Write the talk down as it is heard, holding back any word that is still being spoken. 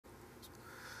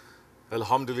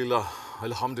Alhamdulillah,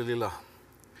 Alhamdulillah,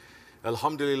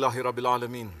 Alhamdulillahi Rabbil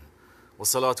Alameen, wa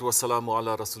salatu wa salamu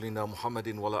ala Rasulina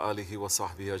Muhammadin wa ala alihi wa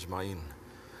sahbihi ajma'in.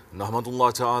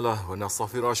 Nahmadullah ta'ala wa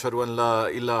nastaghfiru ashhadu an la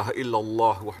ilaha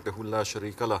illallah wahdahu la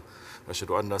sharika lah wa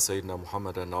ashhadu anna sayyidina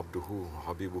Muhammadan abduhu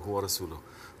wa habibuhu wa rasuluh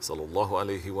sallallahu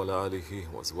alayhi wa ala alihi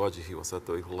wa azwajihi wa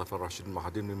sattabihi khulafa'ir rashidin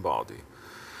mahdin min ba'di.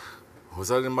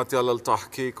 Huzal mati ala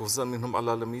al-tahqiq, huzal minhum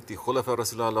ala al-miti, khulafa'ir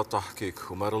rasulullah ala al-tahqiq,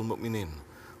 umar al-mu'minin.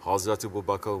 حضرت أبو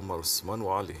بكر وعمر وعثمان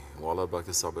وعلي وعلى باقي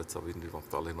الصحابة التابعين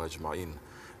عليهم أجمعين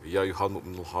يا أيها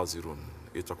المؤمنون الحاضرون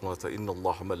اتقوا الله إن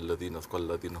الله مع الذين اتقوا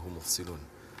الذين هم محسنون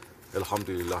الحمد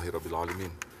لله رب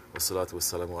العالمين والصلاة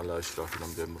والسلام على أشرف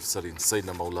الأنبياء والمرسلين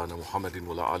سيدنا مولانا محمد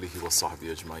وعلى آله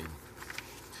وصحبه أجمعين.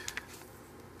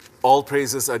 All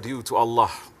praises are due to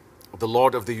Allah, the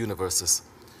Lord of the universes.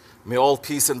 May all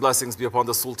peace and blessings be upon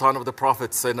the Sultan of the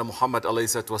Prophet, Sayyidina Muhammad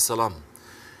alayhi wasalam.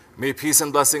 May peace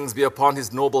and blessings be upon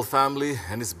his noble family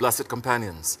and his blessed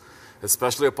companions,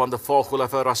 especially upon the four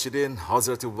Khulafa Rashidin,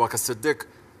 Hazrat Abu Bakr Siddiq,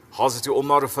 Hazrat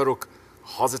Umar Farooq,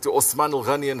 Hazrat Osman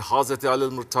al-Ghani and Hazrat Ali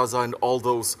al-Murtaza and all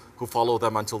those who follow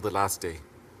them until the last day.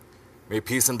 May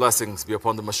peace and blessings be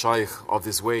upon the Mashayikh of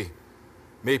this way.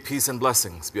 May peace and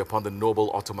blessings be upon the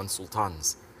noble Ottoman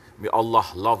Sultans. May Allah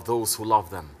love those who love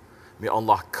them. May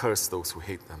Allah curse those who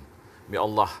hate them. May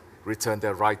Allah return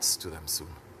their rights to them soon.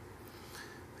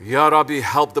 Ya Rabbi,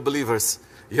 help the believers.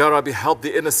 Ya Rabbi, help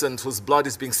the innocent whose blood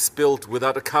is being spilt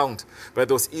without account by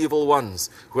those evil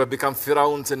ones who have become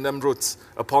Fir'auns and Namruds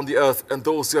upon the earth and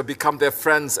those who have become their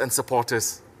friends and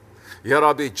supporters. Ya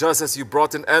Rabbi, just as you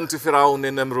brought an end to Fir'aun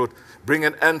and Namrud, bring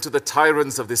an end to the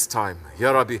tyrants of this time. Ya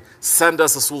Rabbi, send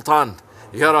us a Sultan.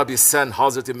 Ya Rabbi, send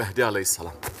Hazrat Mahdi alayhi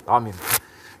salam. Amin.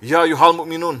 Ya Ayyuhal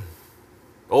Mu'minun,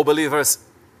 O believers,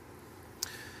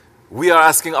 we are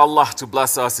asking Allah to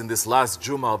bless us in this last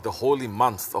Jummah of the holy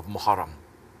month of Muharram.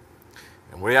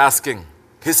 And we're asking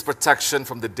His protection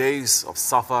from the days of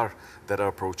Safar that are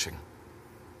approaching.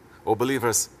 O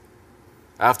believers,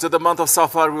 after the month of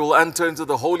Safar, we will enter into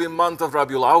the holy month of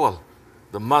Rabiul Awal,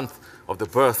 the month of the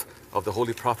birth of the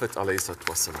Holy Prophet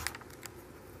ﷺ.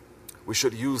 We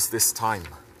should use this time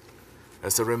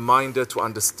as a reminder to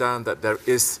understand that there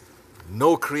is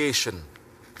no creation,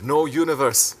 no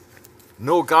universe,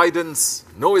 no guidance,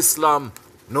 no Islam,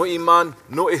 no Iman,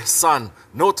 no Ihsan,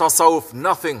 no Tasawwuf,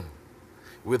 nothing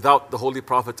without the Holy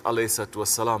Prophet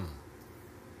ﷺ.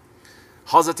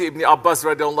 Hazrat Ibn Abbas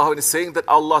radiallahu anh is saying that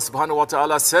Allah subhanahu wa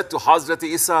ta'ala said to Hazrat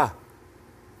Isa,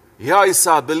 Ya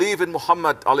Isa, believe in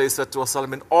Muhammad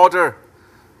ﷺ in order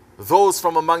those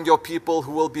from among your people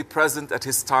who will be present at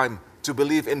his time to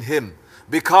believe in him.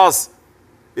 Because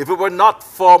if it were not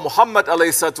for Muhammad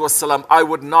ﷺ, I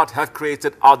would not have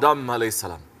created Adam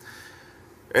ﷺ.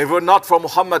 If it were not for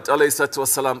Muhammad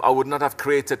ﷺ, I would not have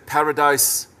created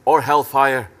paradise or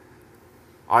hellfire.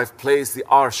 I've placed the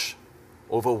arsh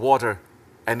over water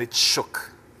and it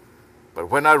shook. But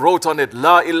when I wrote on it,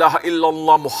 La ilaha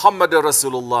illallah Muhammadur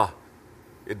Rasulullah,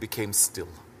 it became still.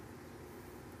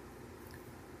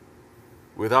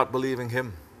 Without believing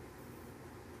him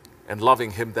and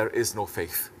loving him, there is no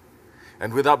faith.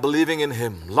 And without believing in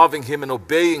him, loving him and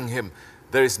obeying him,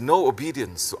 there is no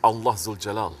obedience to Allah Zul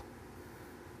Jalal.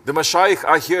 The Mashayikh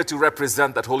are here to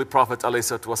represent that Holy Prophet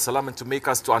ﷺ and to make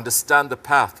us to understand the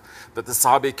path that the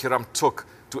Sahaba Kiram took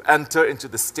to enter into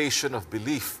the station of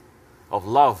belief, of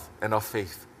love and of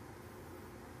faith.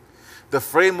 The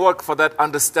framework for that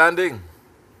understanding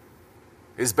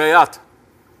is bayat.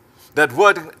 That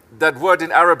word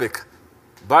in Arabic,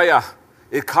 bayah,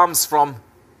 it comes from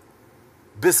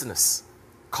business,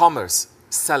 commerce,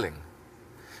 selling.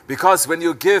 Because when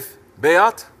you give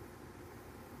bayat,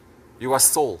 you are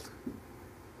sold.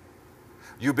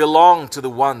 You belong to the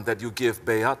one that you give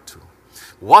bayat to.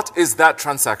 What is that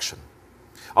transaction?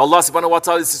 Allah subhanahu wa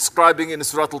ta'ala is describing in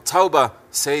Surah Al-Tawbah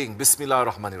saying, Bismillah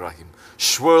ar-Rahman ar-Rahim.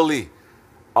 Surely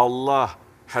Allah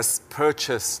has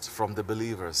purchased from the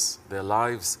believers their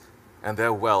lives and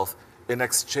their wealth in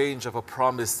exchange of a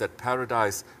promise that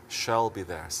paradise shall be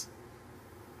theirs.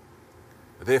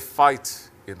 They fight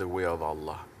in the way of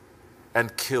Allah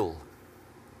and kill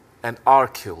and are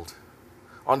killed,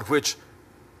 on which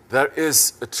there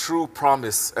is a true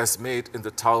promise as made in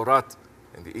the Tawrat,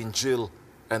 in the Injil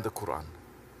and the Quran.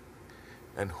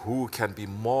 And who can be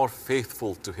more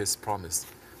faithful to his promise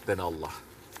than Allah?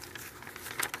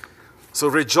 So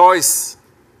rejoice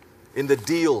in the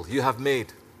deal you have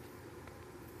made.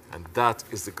 And that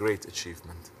is the great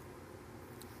achievement.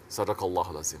 Sadaqallahu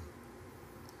al-Azim.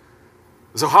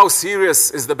 So how serious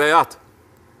is the bayat?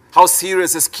 How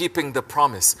serious is keeping the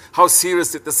promise? How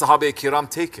serious did the Sahaba Kiram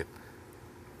take it?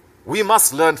 We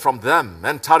must learn from them.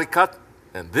 And tariqat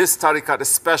And this tariqat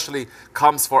especially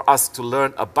comes for us to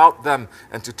learn about them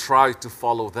and to try to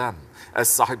follow them. As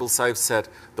Sahib al-Saib said,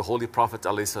 the Holy Prophet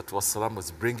ﷺ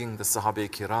was bringing the Sahabe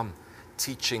Kiram,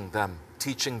 teaching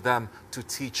them to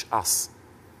teach us.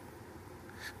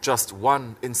 Just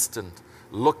one instant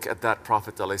look at that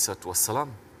Prophet ﷺ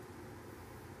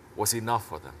was enough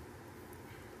for them.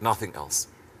 Nothing else.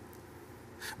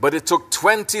 But it took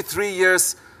 23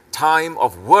 years time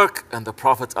of work, and the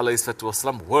Prophet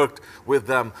ﷺ worked with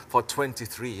them for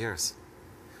 23 years.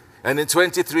 And in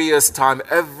 23 years' time,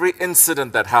 every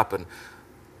incident that happened,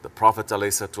 the Prophet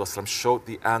ﷺ showed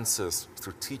the answers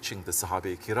through teaching the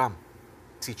Sahabe Kiram,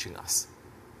 teaching us.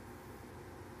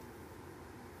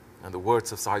 And the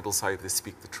words of Sahib al-Saib, they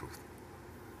speak the truth.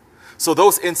 So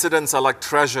those incidents are like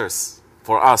treasures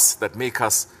for us that make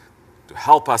us, to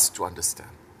help us to understand.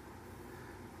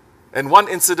 And one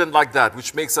incident like that,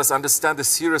 which makes us understand the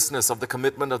seriousness of the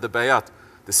commitment of the bayat,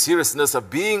 the seriousness of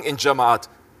being in jama'at,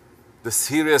 the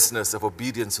seriousness of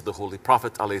obedience to the Holy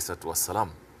Prophet ﷺ,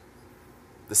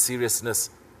 the seriousness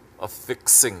of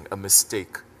fixing a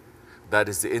mistake. That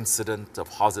is the incident of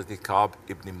Hazrat Ka'b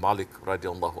ibn Malik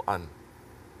radiallahu an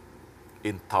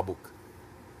in Tabuk.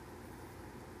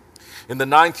 In the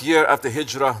 9th year after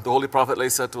Hijrah, the Holy Prophet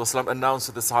ﷺ announced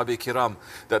to the Sahabi Kiram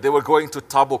that they were going to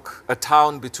Tabuk, a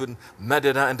town between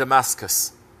Medina and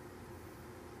Damascus.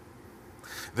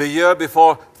 The year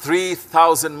before,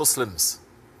 3,000 Muslims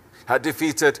had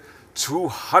defeated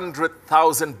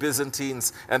 200,000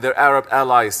 Byzantines and their Arab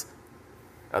allies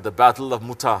at the Battle of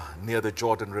Muta near the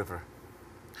Jordan River.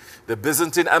 The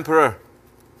Byzantine emperor,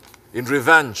 in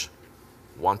revenge,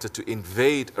 wanted to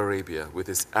invade Arabia with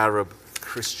his Arab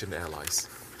Christian allies.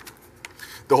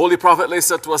 The Holy Prophet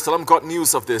ﷺ got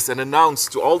news of this and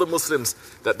announced to all the Muslims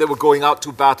that they were going out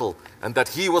to battle and that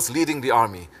he was leading the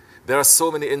army. There are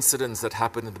so many incidents that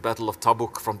happened in the Battle of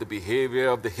Tabuk, from the behavior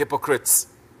of the hypocrites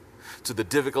to the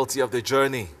difficulty of the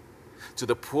journey to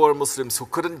the poor Muslims who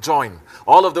couldn't join.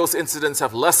 All of those incidents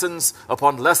have lessons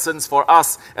upon lessons for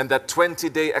us, and that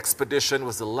 20-day expedition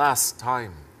was the last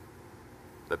time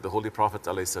that the Holy Prophet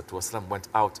ﷺ went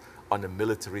out on a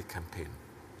military campaign.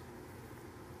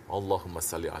 Allahumma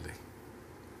salli alayhi.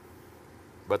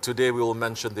 But today we will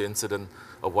mention the incident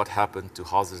of what happened to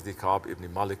Hazrat Ka'b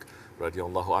ibn Malik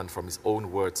radiallahu anh from his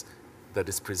own words, that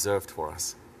is preserved for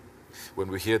us. When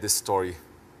we hear this story,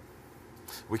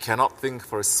 we cannot think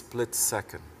for a split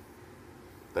second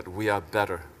that we are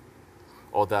better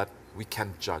or that we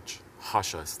can judge.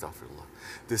 Hasha astaghfirullah.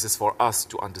 This is for us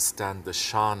to understand the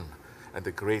shan and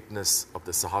the greatness of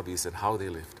the Sahabis and how they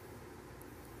lived.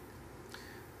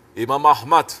 Imam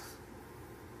Ahmad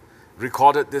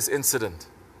recorded this incident.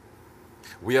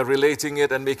 We are relating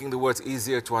it and making the words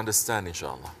easier to understand,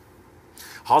 inshallah.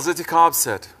 Hazrat Ka'b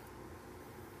said,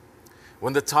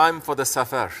 when the time for the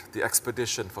Safar, the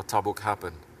expedition for Tabuk,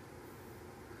 happened,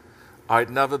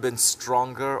 I'd never been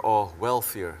stronger or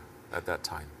wealthier at that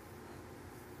time.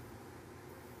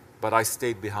 But I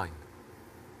stayed behind.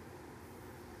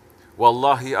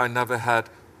 Wallahi, I never had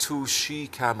 2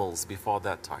 she-camels before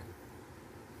that time.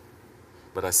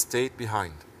 But I stayed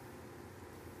behind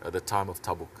at the time of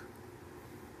Tabuk.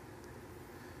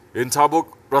 In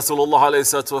Tabuk, Rasulullah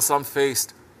ﷺ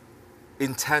faced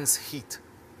intense heat,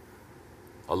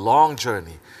 a long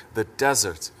journey, the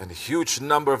desert, and a huge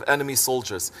number of enemy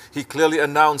soldiers. He clearly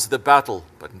announced the battle,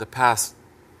 but in the past,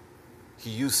 he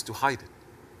used to hide it.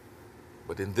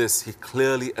 But in this, he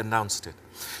clearly announced it.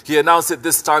 He announced it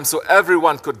this time so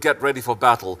everyone could get ready for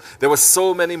battle. There were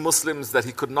so many Muslims that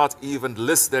he could not even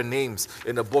list their names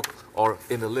in a book or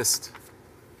in a list.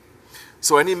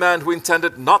 So any man who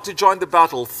intended not to join the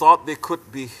battle thought they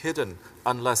could be hidden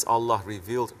unless Allah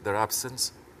revealed their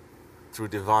absence through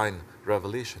divine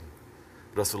revelation.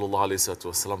 Rasulullah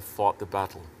ﷺ fought the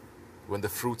battle when the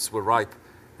fruits were ripe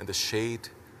and the shade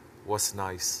was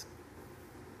nice.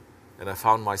 And I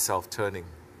found myself turning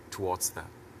towards them.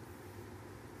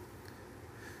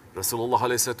 Rasulullah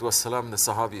ﷺ and the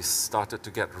Sahabis started to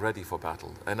get ready for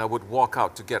battle. And I would walk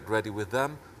out to get ready with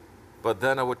them, but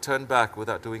then I would turn back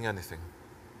without doing anything.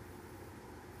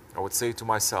 I would say to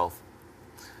myself,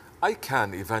 I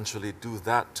can eventually do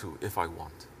that too if I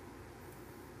want.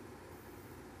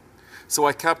 So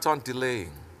I kept on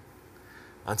delaying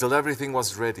until everything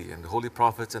was ready and the Holy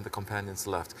Prophet and the companions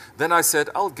left. Then I said,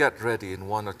 I'll get ready in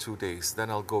 1 or 2 days, then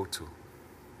I'll go too.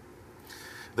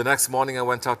 The next morning I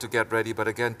went out to get ready, but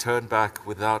again turned back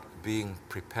without being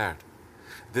prepared.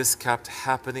 This kept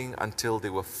happening until they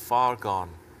were far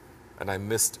gone and I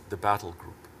missed the battle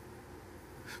group.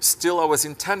 Still, I was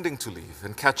intending to leave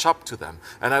and catch up to them,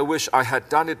 and I wish I had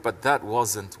done it, but that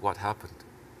wasn't what happened.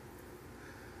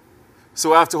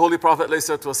 So after Holy Prophet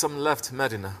ﷺ left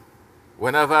Medina,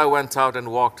 whenever I went out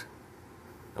and walked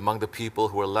among the people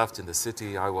who were left in the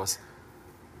city, I was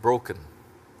broken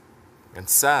and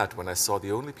sad when I saw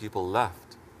the only people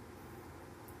left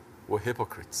were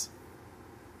hypocrites,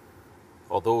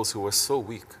 or those who were so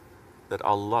weak that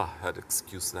Allah had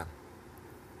excused them.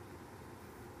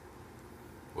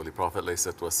 Holy Prophet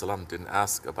ﷺ didn't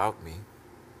ask about me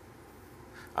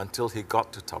until he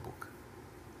got to Tabuk.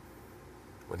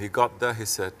 When he got there, he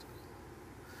said,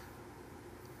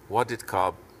 "What did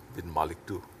Ka'b bin Malik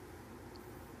do?"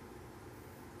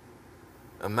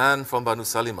 A man from Banu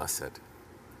Salima said,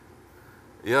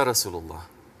 "Ya Rasulullah,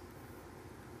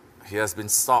 he has been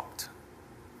stopped.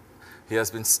 He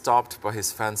has been stopped by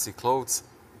his fancy clothes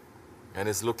and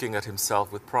is looking at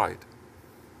himself with pride."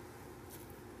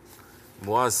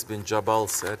 Muaz bin Jabal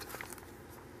said,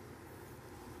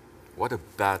 "What a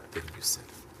bad thing you said.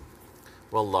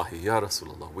 Wallahi, Ya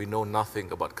Rasulullah, we know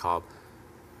nothing about Ka'b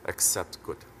except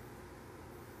good."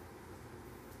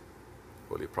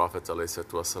 Holy Prophet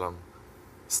ﷺ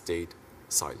stayed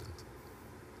silent.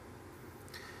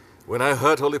 When I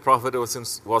heard Holy Prophet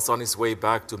was on his way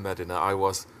back to Medina, I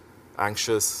was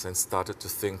anxious and started to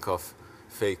think of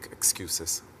fake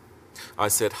excuses. I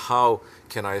said, how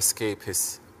can I escape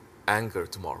his anger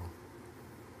tomorrow?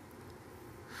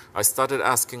 I started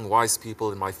asking wise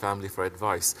people in my family for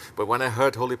advice, but when I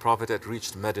heard Holy Prophet had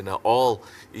reached Medina, all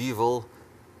evil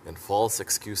and false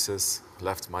excuses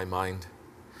left my mind,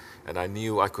 and I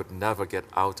knew I could never get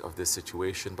out of this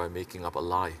situation by making up a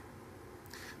lie.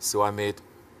 So I made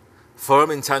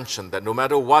firm intention that no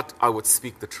matter what, I would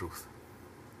speak the truth.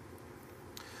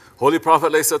 Holy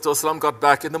Prophet ﷺ got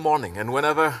back in the morning, and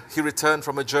whenever he returned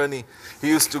from a journey, he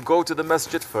used to go to the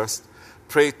masjid first,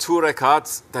 pray 2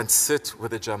 rakats, then sit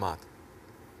with the Jamaat.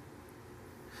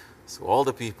 So all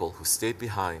the people who stayed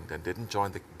behind and didn't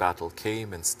join the battle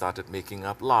came and started making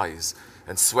up lies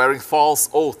and swearing false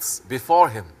oaths before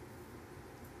him.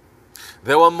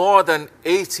 There were more than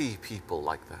 80 people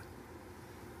like that.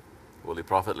 Holy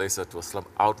Prophet ﷺ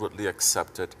outwardly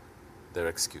accepted their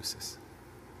excuses,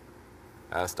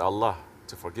 asked Allah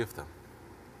to forgive them,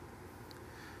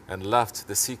 and left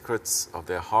the secrets of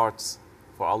their hearts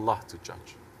for Allah to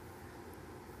judge.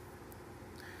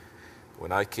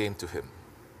 When I came to him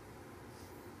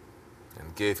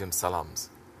and gave him salams,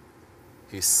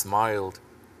 he smiled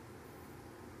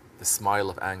the smile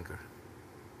of anger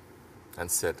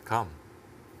and said, "Come."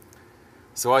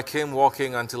 So I came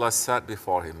walking until I sat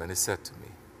before him, and he said to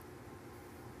me,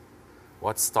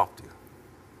 "What stopped you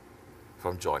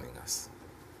from joining us?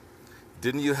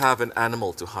 Didn't you have an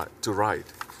animal to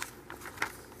ride?"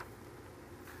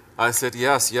 I said,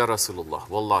 "Yes, Ya Rasulullah,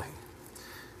 Wallahi.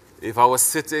 If I was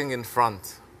sitting in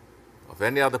front of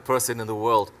any other person in the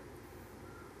world,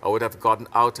 I would have gotten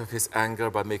out of his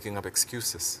anger by making up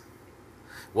excuses.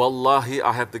 Wallahi,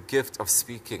 I have the gift of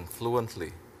speaking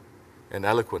fluently and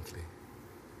eloquently.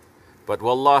 But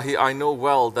Wallahi, I know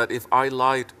well that if I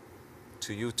lied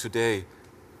to you today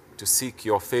to seek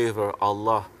your favor,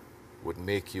 Allah would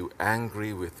make you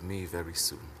angry with me very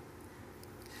soon.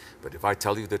 But if I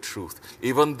tell you the truth,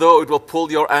 even though it will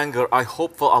pull your anger, I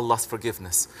hope for Allah's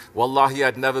forgiveness. Wallahi,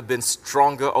 I'd never been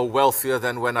stronger or wealthier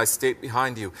than when I stayed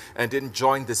behind you and didn't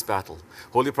join this battle."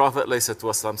 Holy Prophet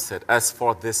ﷺ said, as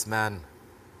for this man,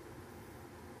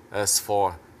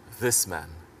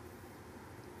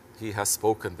 he has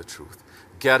spoken the truth.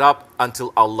 Get up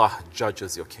until Allah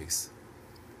judges your case.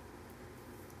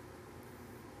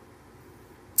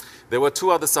 There were 2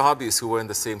 other Sahabis who were in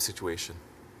the same situation.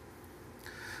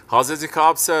 Hazrat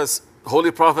Ka'b says,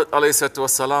 Holy Prophet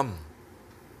ﷺ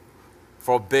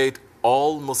forbade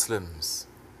all Muslims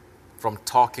from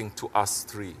talking to us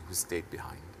 3 who stayed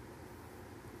behind.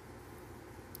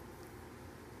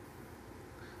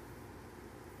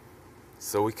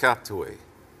 So we kept away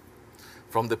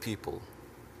from the people,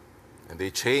 and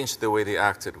they changed the way they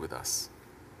acted with us,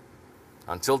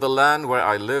 until the land where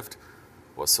I lived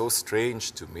was so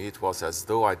strange to me, it was as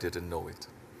though I didn't know it.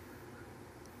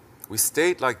 We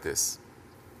stayed like this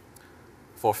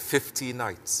for 50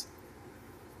 nights.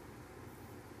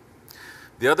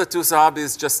 The other 2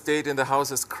 Sahabis just stayed in the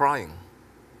houses crying.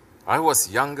 I was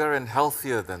younger and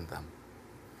healthier than them.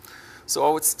 So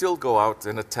I would still go out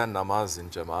and attend namaz in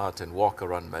Jamaat and walk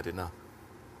around Medina,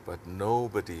 but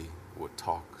nobody would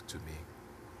talk to me.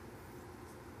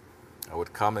 I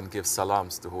would come and give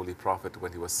salams to Holy Prophet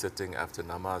when he was sitting after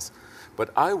namaz, but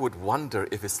I would wonder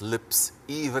if his lips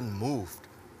even moved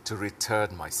to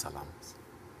return my salams.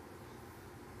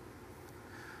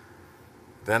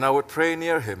 Then I would pray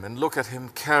near him and look at him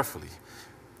carefully,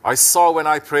 I saw when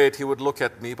I prayed he would look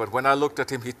at me, but when I looked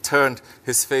at him, he turned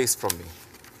his face from me.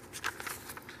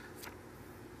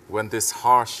 When this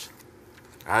harsh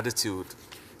attitude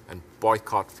and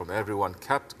boycott from everyone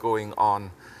kept going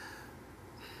on,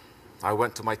 I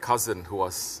went to my cousin, who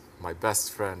was my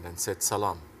best friend, and said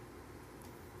salam.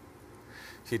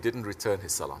 He didn't return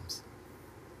his salams.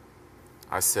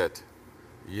 I said,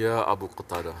 Ya Abu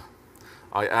Qatada,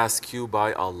 I ask you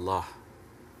by Allah,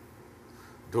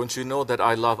 don't you know that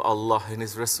I love Allah and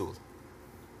His Rasul?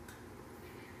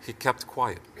 He kept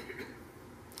quiet.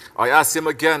 I asked him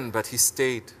again, but he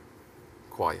stayed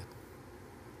quiet.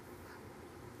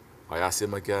 I asked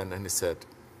him again, and he said,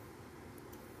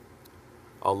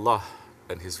 Allah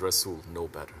and His Rasul know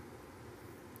better.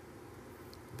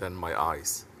 Then my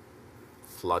eyes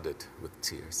flooded with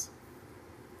tears.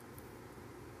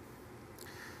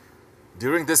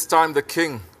 During this time, the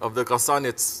king of the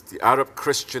Ghassanids, the Arab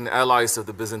Christian allies of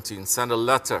the Byzantines, sent a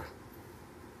letter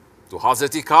to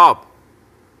Hazrat Ka'b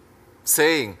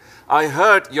saying, I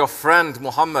heard your friend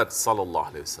Muhammad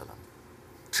sallallahu alaihi wasallam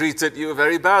treated you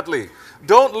very badly.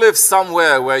 Don't live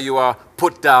somewhere where you are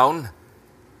put down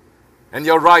and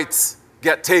your rights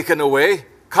get taken away.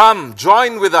 Come,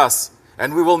 join with us,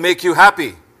 and we will make you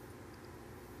happy.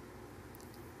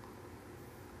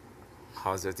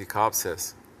 Hazrat Ka'b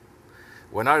says,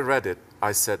 when I read it,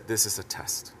 I said, this is a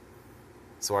test.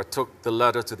 So I took the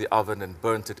letter to the oven and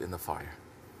burnt it in the fire.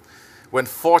 When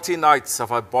 40 nights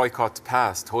of our boycott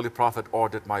passed, Holy Prophet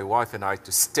ordered my wife and I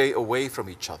to stay away from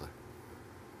each other.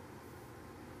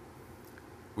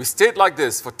 We stayed like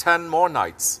this for 10 more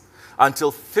nights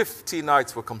until 50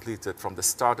 nights were completed from the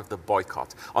start of the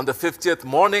boycott. On the 50th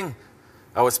morning,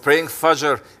 I was praying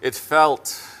Fajr. It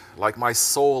felt like my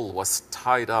soul was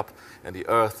tied up and the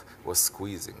earth was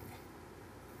squeezing me.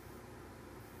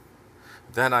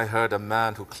 Then I heard a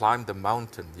man who climbed the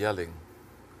mountain yelling,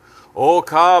 O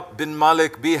Ka'b bin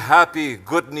Malik, be happy,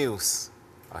 good news.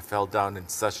 I fell down in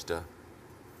sajda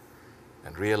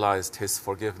and realized his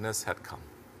forgiveness had come.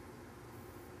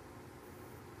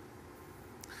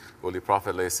 Holy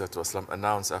Prophet ﷺ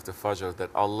announced after Fajr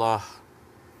that Allah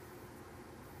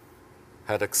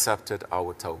had accepted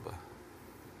our tawbah.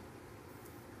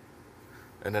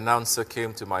 An announcer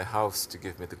came to my house to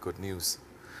give me the good news.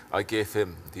 I gave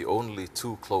him the only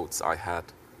 2 clothes I had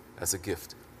as a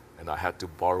gift, and I had to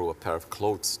borrow a pair of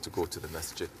clothes to go to the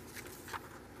masjid.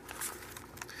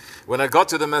 When I got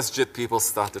to the masjid, people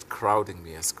started crowding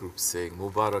me as groups, saying,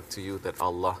 Mubarak to you that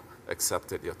Allah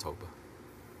accepted your tawbah.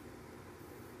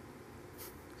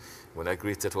 When I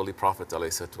greeted Holy Prophet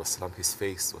ﷺ, his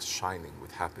face was shining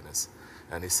with happiness,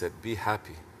 and he said, be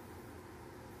happy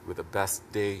with the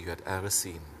best day you had ever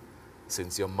seen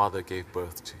since your mother gave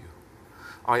birth to you.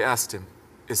 I asked him,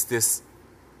 is this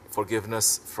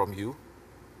forgiveness from you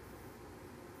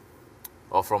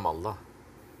or from Allah?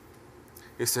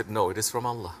 He said, no, it is from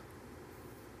Allah.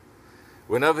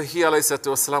 Whenever he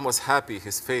ﷺ was happy,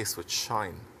 his face would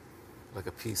shine like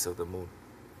a piece of the moon.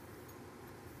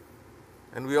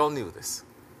 And we all knew this.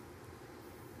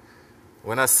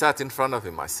 When I sat in front of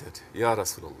him, I said, Ya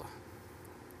Rasulullah,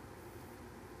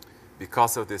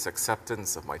 because of this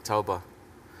acceptance of my tawbah,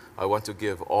 I want to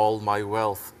give all my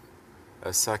wealth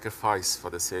as sacrifice for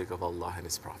the sake of Allah and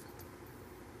His Prophet.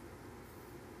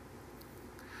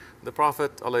 The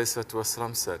Prophet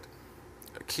ﷺ said,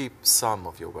 keep some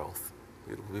of your wealth.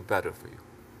 It will be better for you.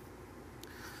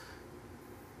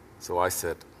 So I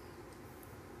said,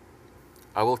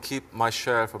 I will keep my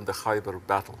share from the Khaybar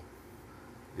battle.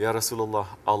 Ya Rasulullah,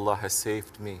 Allah has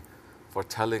saved me for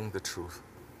telling the truth.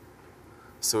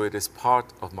 So it is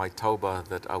part of my tawbah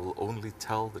that I will only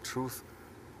tell the truth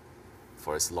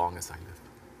for as long as I live.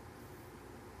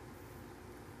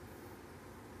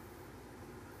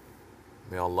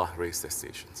 May Allah raise their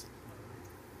stations.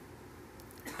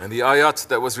 And the ayat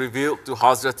that was revealed to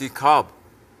Hazrat Ka'b,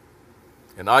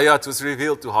 an ayat was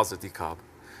revealed to Hazrat Ka'b,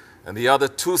 and the other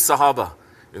 2 Sahaba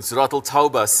in Surah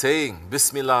Al-Tawbah saying,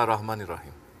 Bismillah ar-Rahman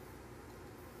ar-Rahim.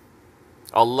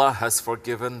 Allah has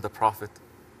forgiven the Prophet,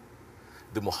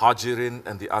 the Muhajirin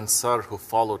and the Ansar who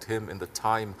followed him in the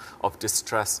time of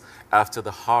distress after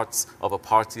the hearts of a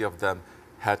party of them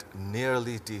had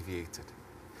nearly deviated.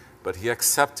 But He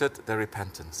accepted their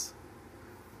repentance.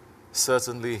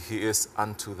 Certainly He is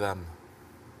unto them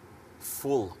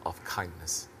full of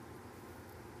kindness,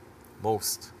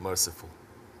 most merciful.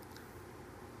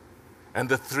 And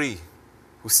the 3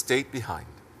 who stayed behind,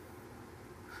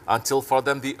 until for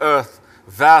them the earth,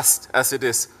 vast as it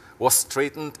is, was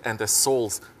straightened and their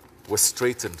souls were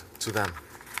straightened to them.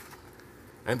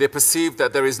 And they perceived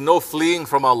that there is no fleeing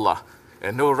from Allah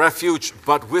and no refuge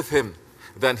but with Him.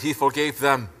 Then He forgave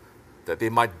them that they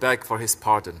might beg for his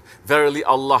pardon. Verily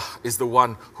Allah is the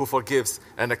one who forgives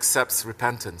and accepts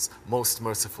repentance, most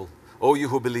merciful. O you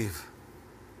who believe,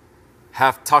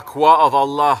 have taqwa of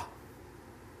Allah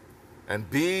and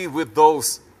be with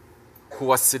those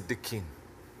who are siddiqeen.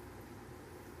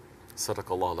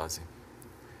 Sadaqallahu al-Azim.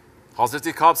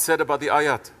 Hazrat Ka'b said about the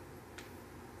ayat,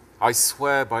 I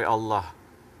swear by Allah,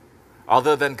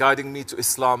 other than guiding me to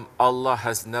Islam, Allah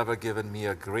has never given me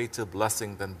a greater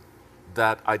blessing than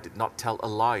that I did not tell a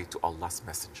lie to Allah's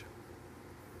messenger.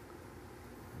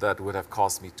 That would have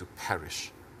caused me to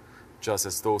perish, just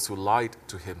as those who lied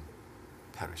to him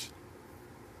perished.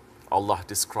 Allah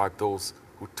described those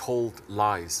who told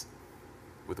lies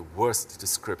with the worst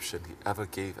description he ever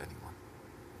gave anyone.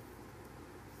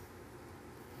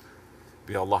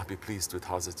 May Allah be pleased with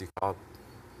Hazrat Ka'b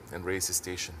and raise his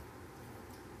station.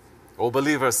 O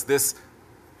believers, this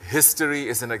history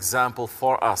is an example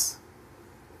for us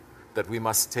that we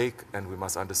must take and we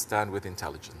must understand with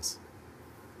intelligence.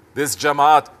 This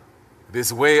Jamaat,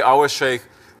 this way, our Shaykh,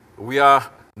 we are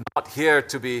not here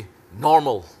to be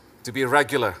normal, to be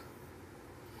regular.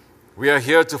 We are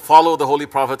here to follow the Holy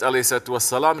Prophet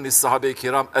ﷺ and his Sahabe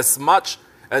Kiram as much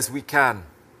as we can.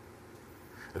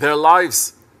 Their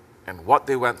lives and what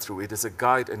they went through, it is a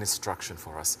guide and instruction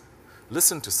for us.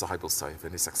 Listen to Sahib al-Saif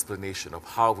and his explanation of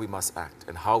how we must act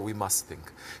and how we must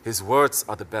think. His words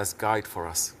are the best guide for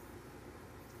us.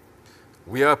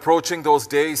 We are approaching those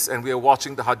days and we are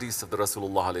watching the hadith of the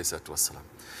Rasulullah ﷺ,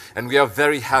 and we are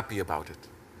very happy about it.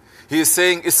 He is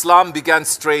saying Islam began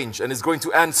strange and is going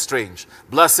to end strange.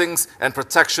 Blessings and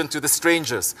protection to the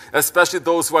strangers, especially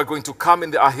those who are going to come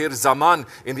in the Akhir Zaman,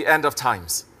 in the end of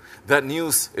times. That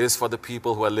news is for the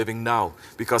people who are living now,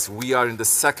 because we are in the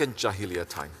second Jahiliyyah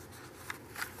time.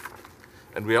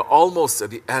 And we are almost at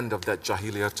the end of that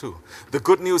Jahiliyyah too. The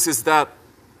good news is that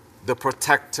the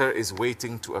protector is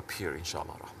waiting to appear,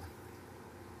 inshallah.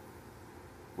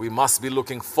 We must be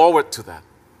looking forward to that.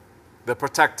 The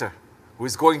protector who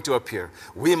is going to appear.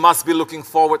 We must be looking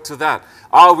forward to that.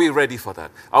 Are we ready for that?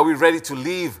 Are we ready to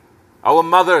leave our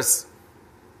mothers?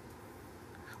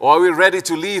 Or are we ready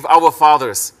to leave our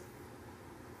fathers?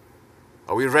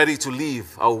 Are we ready to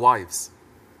leave our wives?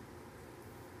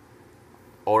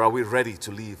 Or are we ready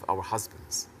to leave our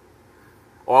husbands?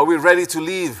 Or are we ready to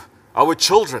leave our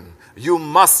children? You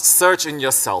must search in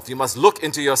yourself. You must look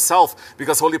into yourself,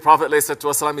 because Holy Prophet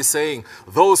ﷺ is saying,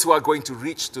 those who are going to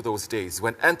reach to those days,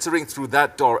 when entering through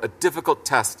that door, a difficult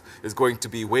test is going to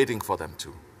be waiting for them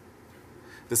too.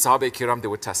 The Sahaba Kiram, they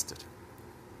were tested.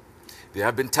 They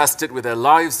have been tested with their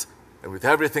lives and with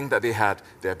everything that they had.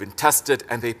 They have been tested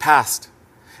and they passed.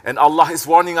 And Allah is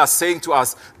warning us, saying to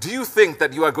us, do you think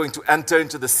that you are going to enter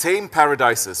into the same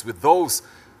paradises with those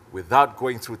without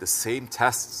going through the same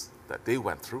tests that they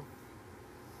went through?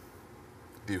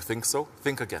 Do you think so?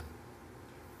 Think again.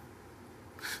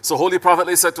 So Holy Prophet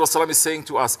ﷺ is saying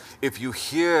to us, if you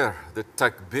hear the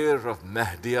takbir of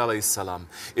Mahdi alayhi salam,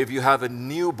 if you have a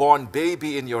newborn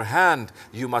baby in your hand,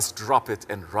 you must drop it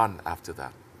and run after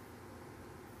that.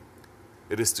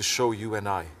 It is to show you and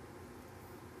I,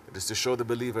 it is to show the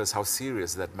believers how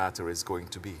serious that matter is going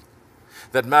to be.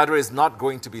 That matter is not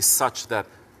going to be such that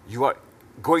you are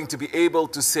going to be able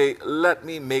to say, let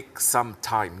me make some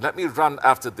time. Let me run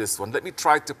after this one. Let me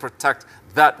try to protect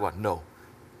that one. No.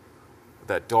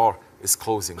 That door is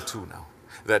closing too now.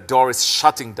 That door is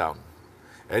shutting down.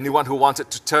 Anyone who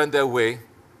wanted to turn their way,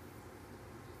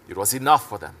 it was enough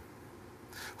for them.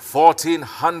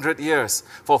 1400 years.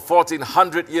 For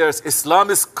 1400 years, Islam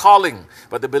is calling,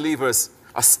 but the believers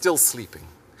are still sleeping.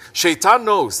 Shaitan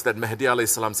knows that Mahdi alayhi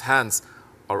salam's hands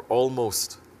are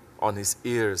almost on his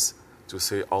ears to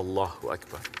say Allahu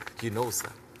Akbar. He knows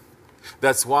that.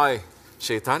 That's why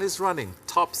Shaitan is running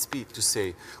top speed to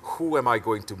say, who am I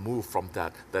going to move from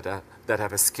that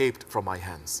have escaped from my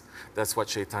hands? That's what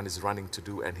Shaitan is running to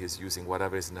do, and he's using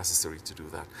whatever is necessary to do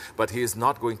that. But he is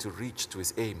not going to reach to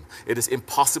his aim. It is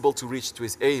impossible to reach to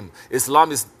his aim.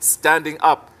 Islam is standing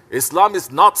up. Islam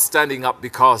is not standing up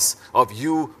because of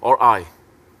you or I,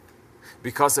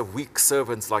 because of weak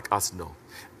servants like us, no.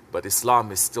 But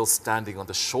Islam is still standing on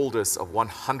the shoulders of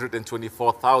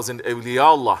 124,000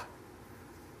 awliyaullah.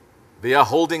 They are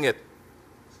holding it.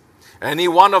 Any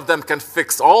one of them can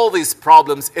fix all these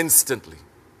problems instantly.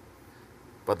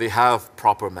 But they have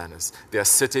proper manners. They are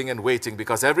sitting and waiting,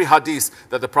 because every hadith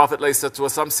that the Prophet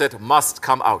ﷺ said must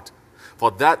come out. For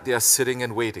that they are sitting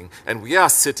and waiting. And we are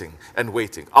sitting and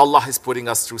waiting. Allah is putting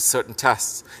us through certain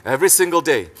tests every single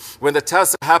day. When the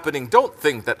tests are happening, don't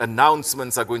think that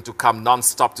announcements are going to come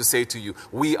non-stop to say to you,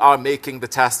 we are making the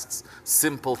tests.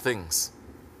 Simple things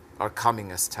are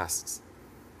coming as tests.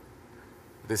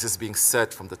 This is being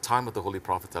said from the time of the Holy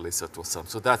Prophet ﷺ.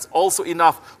 So that's also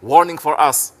enough warning for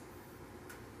us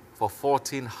for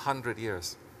 1400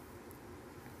 years.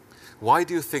 Why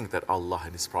do you think that Allah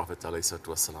and His Prophet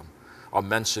ﷺ are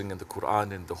mentioning in the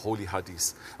Quran and the Holy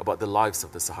Hadith about the lives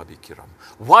of the Sahabi Kiram?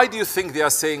 Why do you think they are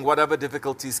saying whatever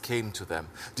difficulties came to them?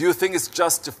 Do you think it's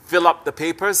just to fill up the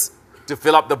papers, to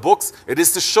fill up the books? It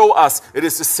is to show us, it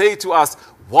is to say to us,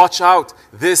 watch out,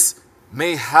 this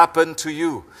may happen to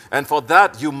you. And for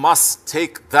that, you must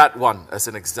take that one as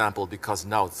an example, because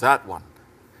now that one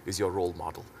is your role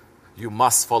model. You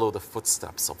must follow the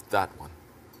footsteps of that one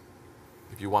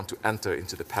if you want to enter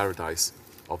into the paradise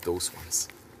of those ones.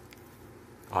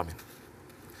 Amen.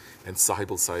 And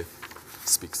Sahib al-Saif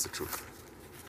speaks the truth.